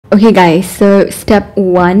Okay guys, so step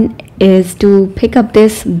one is to pick up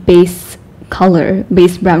this base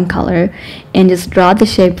brown color, and just draw the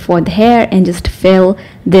shape for the hair and just fill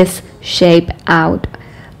this shape out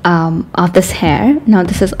of this hair. Now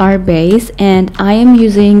this is our base, and I am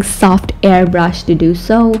using soft airbrush to do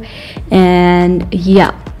so. And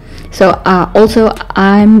yeah, so also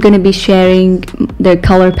I'm gonna be sharing the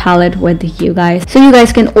color palette with you guys, so you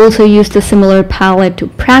guys can also use the similar palette to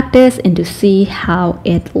practice and to see how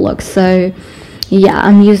it looks. So yeah,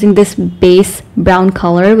 I'm using this base brown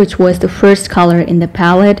color, which was the first color in the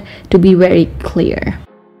palette, to be very clear.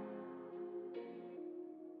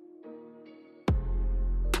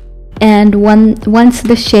 And once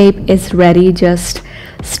the shape is ready, just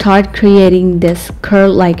start creating this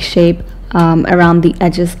curl-like shape around the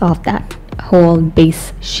edges of that whole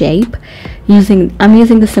base shape. I'm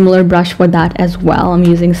using the similar brush for that as well. I'm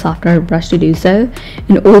using softer brush to do so,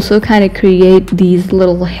 and also kind of create these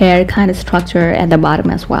little hair kind of structure at the bottom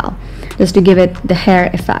as well, just to give it the hair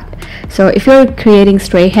effect. So if you're creating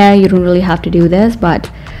stray hair, you don't really have to do this,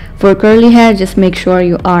 but for curly hair, just make sure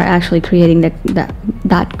you are actually creating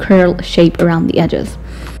that curl shape around the edges.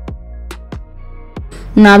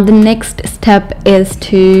 Now the next step is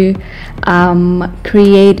to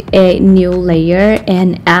create a new layer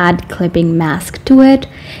and add clipping mask to it,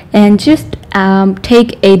 and just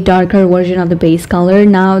take a darker version of the base color.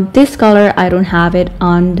 Now this color, I don't have it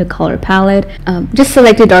on the color palette. Just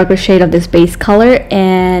select a darker shade of this base color,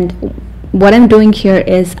 and what I'm doing here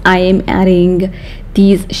is I am adding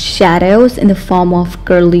these shadows in the form of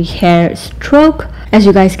curly hair stroke, as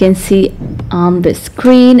you guys can see on the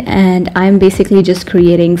screen. And I'm basically just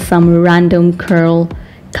creating some random curl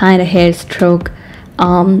kind of hair stroke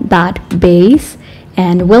on that base,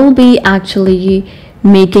 and we'll be actually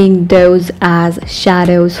making those as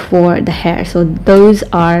shadows for the hair. So those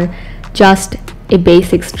are just a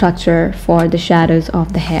basic structure for the shadows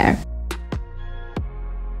of the hair.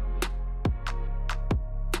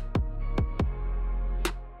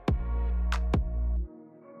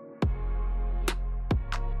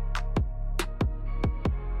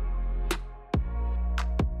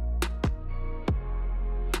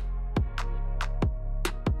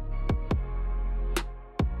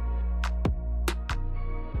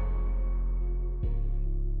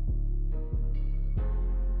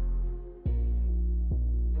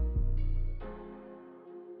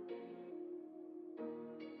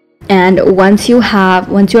 And once you're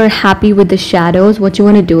happy with the shadows, what you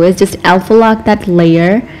want to do is just alpha lock that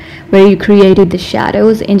layer where you created the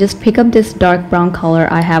shadows, and just pick up this dark brown color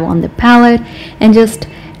I have on the palette and just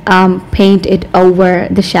paint it over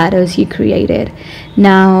the shadows you created.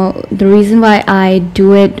 Now the reason why I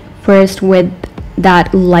do it first with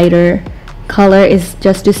that lighter color is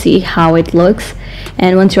just to see how it looks,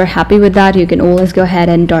 and once you're happy with that, you can always go ahead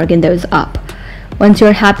and darken those up. Once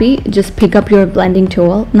you're happy, just pick up your blending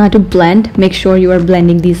tool. Now to blend, make sure you are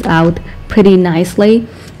blending these out pretty nicely.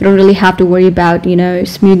 You don't really have to worry about,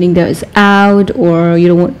 smoothing those out, or you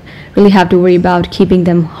don't really have to worry about keeping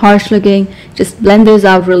them harsh looking. Just blend those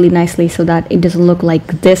out really nicely so that it doesn't look like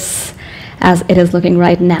this as it is looking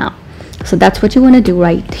right now. So that's what you want to do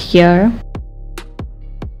right here.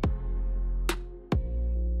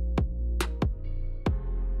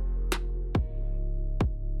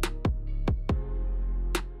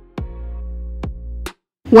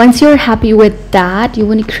 Once you're happy with that, you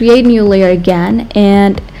want to create a new layer again,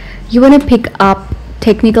 and you want to pick up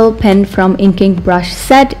technical pen from inking brush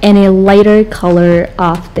set and a lighter color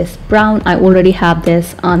of this brown. I already have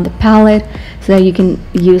this on the palette, so you can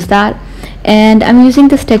use that. And I'm using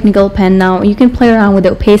this technical pen. Now you can play around with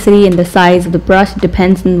the opacity and the size of the brush. It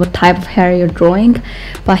depends on what type of hair you're drawing,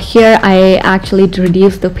 but here I actually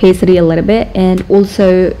reduced the opacity a little bit, and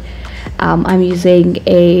also I'm using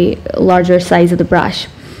a larger size of the brush.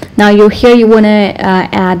 Now you want to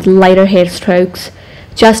add lighter hair strokes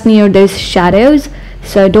just near those shadows,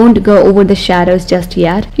 so don't go over the shadows just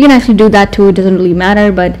yet. You can actually do that too, it doesn't really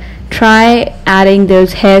matter, but try adding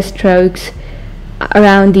those hair strokes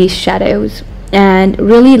around these shadows, and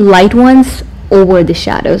really light ones over the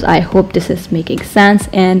shadows. I hope this is making sense,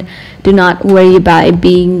 and do not worry about it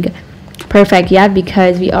being perfect yet,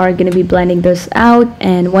 because we are going to be blending this out.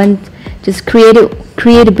 And just create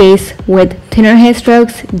a base with thinner hair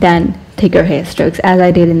strokes, then thicker hair strokes, as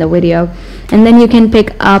I did in the video. And then you can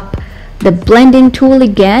pick up the blending tool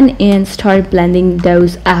again and start blending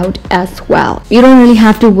those out as well. You don't really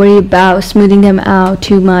have to worry about smoothing them out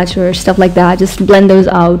too much or stuff like that. Just blend those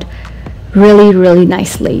out really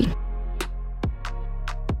nicely.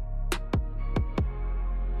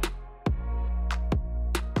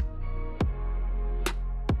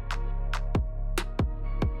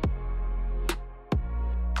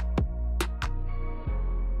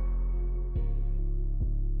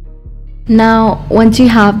 Now once you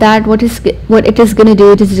have that, what it is going to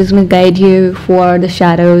do, it is just going to guide you for the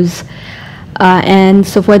shadows. And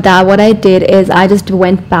so for that, what I did is I just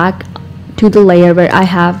went back to the layer where I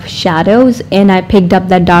have shadows, and I picked up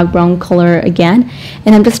that dark brown color again,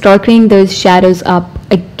 and I'm just darkening those shadows up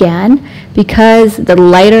again, because the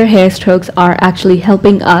lighter hair strokes are actually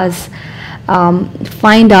helping us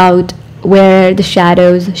find out where the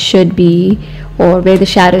shadows should be, or where the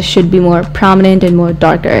shadows should be more prominent and more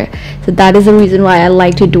darker. So that is the reason why I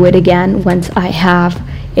like to do it again once I have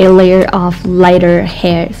a layer of lighter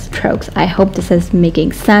hair strokes. I hope this is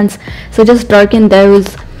making sense. So just darken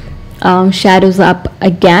those shadows up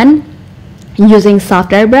again using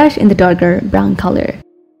soft airbrush in the darker brown color.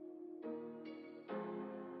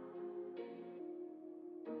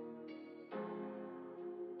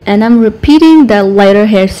 And I'm repeating the lighter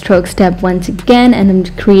hair stroke step once again, and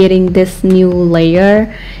I'm creating this new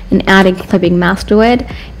layer and adding clipping mask to it,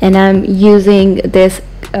 and I'm using this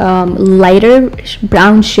lighter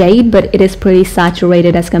brown shade, but it is pretty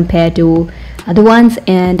saturated as compared to other ones,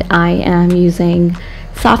 and I am using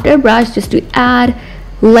soft airbrush just to add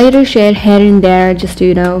lighter shade here and there, just to,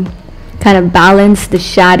 you know, kind of balance the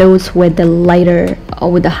shadows with the lighter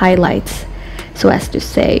or with the highlights, so as to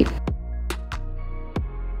say.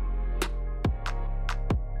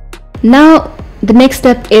 Now the next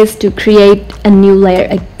step is to create a new layer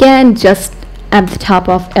again, just at the top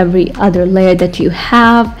of every other layer that you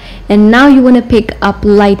have. And now you want to pick up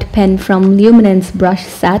light pen from Luminance brush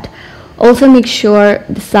set. Also make sure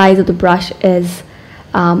the size of the brush is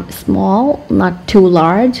small, not too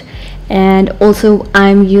large. And also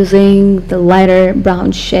I'm using the lighter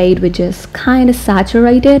brown shade, which is kind of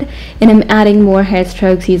saturated, and I'm adding more hair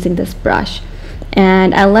strokes using this brush.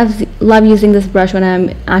 And I love using this brush when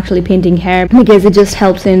I'm actually painting hair, because it just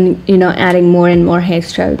helps in, you know, adding more and more hair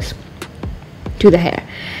strokes to the hair.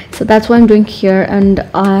 So that's what I'm doing here, and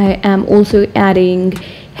I am also adding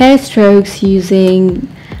hair strokes using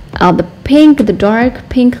the dark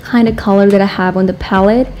pink kind of color that I have on the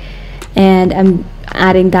palette, and I'm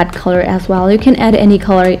adding that color as well. You can add any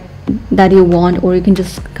color that you want, or you can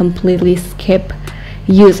just completely skip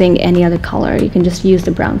using any other color. You can just use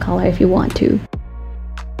the brown color if you want to.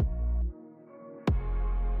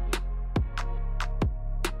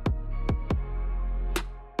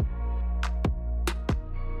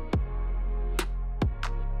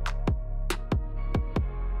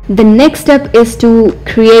 The next step is to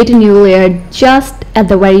create a new layer just at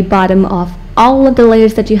the very bottom of all of the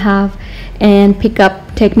layers that you have, and pick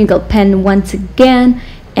up technical pen once again,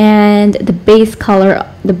 and the base color,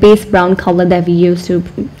 the base brown color that we use to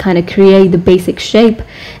kind of create the basic shape.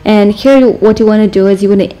 And here what you want to do is you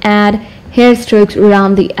want to add hair strokes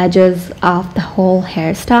around the edges of the whole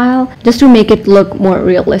hairstyle, just to make it look more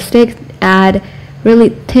realistic. Add really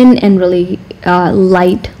thin and really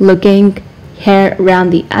light looking hair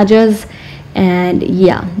around the edges, and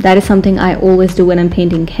yeah, that is something I always do when I'm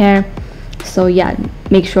painting hair. So yeah,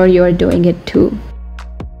 make sure you are doing it too.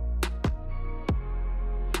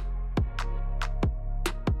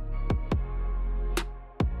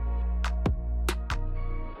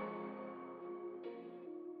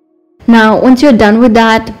 Now once you're done with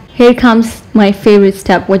that, here comes my favorite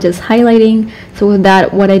step, which is highlighting. So with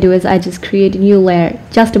that, what I do is I just create a new layer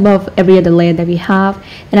just above every other layer that we have,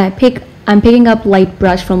 and I'm picking up light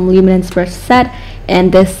brush from Luminance brush set,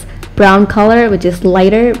 and this brown color, which is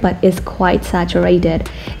lighter but is quite saturated,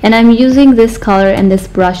 and I'm using this color and this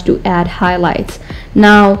brush to add highlights.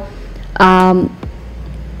 Now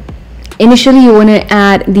initially you want to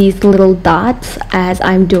add these little dots, as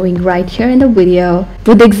I'm doing right here in the video,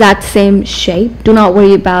 with the exact same shape. Do not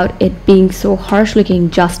worry about it being so harsh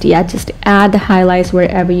looking just yet. Just add the highlights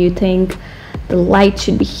wherever you think the light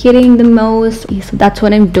should be hitting the most. So that's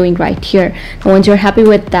what I'm doing right here. Now once you're happy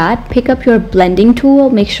with that, pick up your blending tool,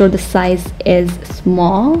 make sure the size is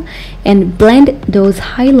small, and blend those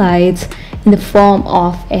highlights in the form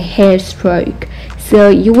of a hair stroke. So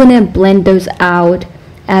you want to blend those out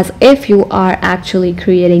as if you are actually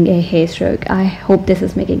creating a hair stroke. I hope this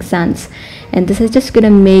is making sense, and this is just gonna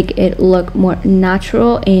make it look more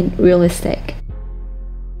natural and realistic.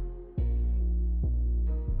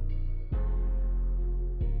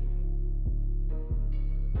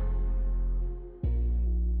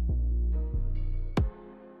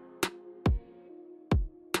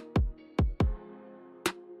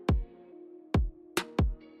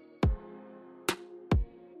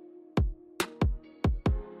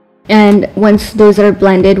 And once those are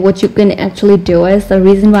blended, what you can actually do is, the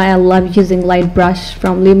reason why I love using light brush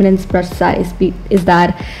from Luminance brush set is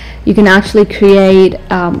that you can actually create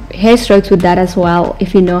hair strokes with that as well,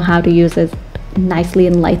 if you know how to use it nicely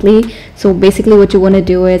and lightly. So basically what you want to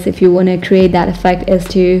do is, if you want to create that effect, is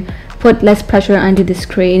to put less pressure onto the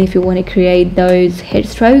screen. If you want to create those hair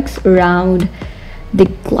strokes around the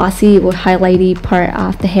glossy or highlighty part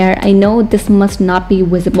of the hair. I know this must not be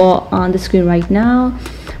visible on the screen right now,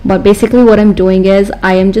 but basically what I'm doing is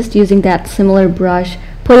I am just using that similar brush,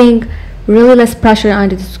 putting really less pressure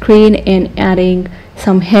onto the screen and adding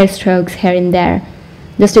some hair strokes here and there,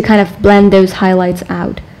 just to kind of blend those highlights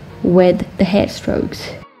out with the hair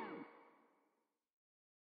strokes.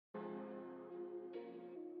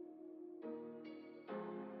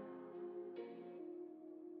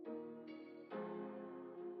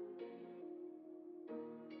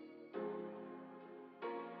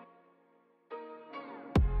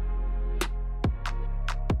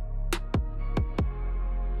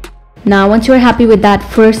 Now once you're happy with that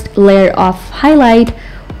first layer of highlight,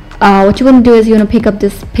 what you want to do is you want to pick up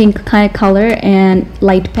this pink kind of color and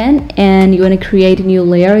light pen, and you want to create a new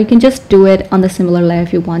layer. You can just do it on the similar layer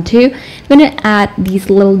if you want to. You're going to add these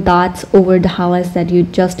little dots over the highlights that you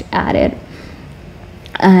just added.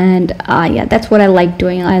 And yeah, that's what I like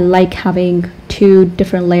doing. I like having two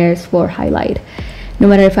different layers for highlight, no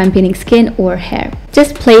matter if I'm painting skin or hair.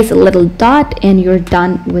 Just place a little dot and you're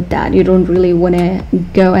done with that. You don't really want to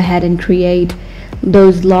go ahead and create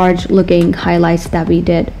those large looking highlights that we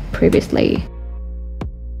did previously.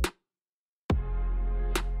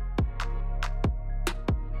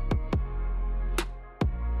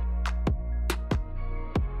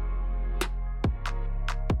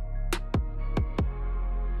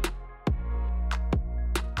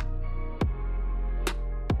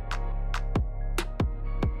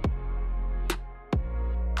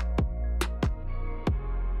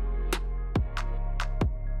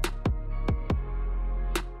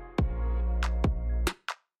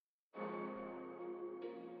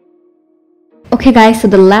 Okay guys, so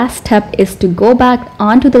the last step is to go back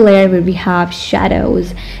onto the layer where we have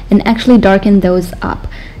shadows and actually darken those up.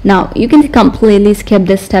 Now you can completely skip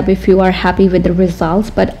this step if you are happy with the results,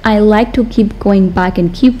 but I like to keep going back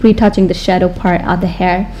and keep retouching the shadow part of the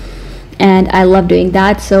hair, and I love doing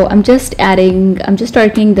that. So I'm just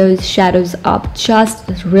darkening those shadows up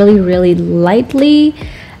just really lightly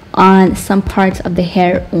on some parts of the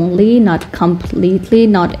hair only, not completely,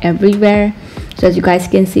 not everywhere. So as you guys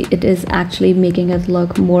can see, it is actually making it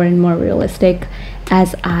look more and more realistic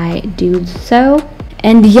as I do so.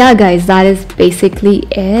 And yeah guys, that is basically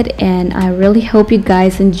it, and I really hope you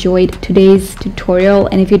guys enjoyed today's tutorial,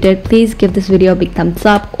 and if you did, please give this video a big thumbs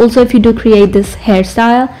up. Also, if you do create this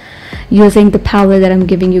hairstyle using the palette that I'm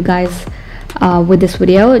giving you guys with this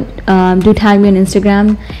video, do tag me on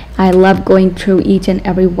Instagram. I love going through each and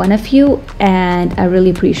every one of you, and I really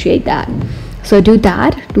appreciate that. So do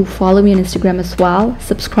that. Do follow me on Instagram as well.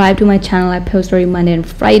 Subscribe to my channel. I post every Monday and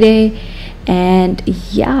Friday. And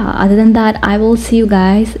yeah, other than that, I will see you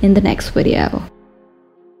guys in the next video.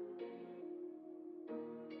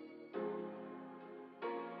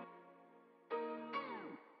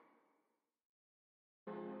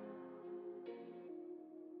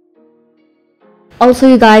 Also,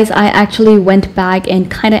 you guys, I actually went back and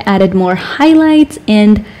kind of added more highlights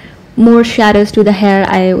and more shadows to the hair.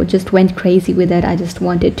 I just went crazy with it. I just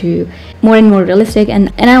wanted to more and more realistic,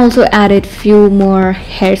 and I also added few more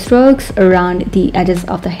hair strokes around the edges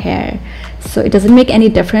of the hair. So it doesn't make any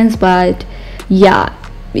difference, but yeah,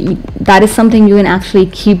 that is something you can actually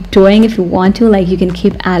keep doing if you want to. Like, you can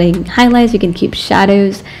keep adding highlights, you can keep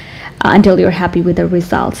shadows until you're happy with the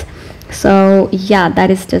results. So yeah, that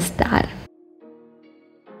is just that.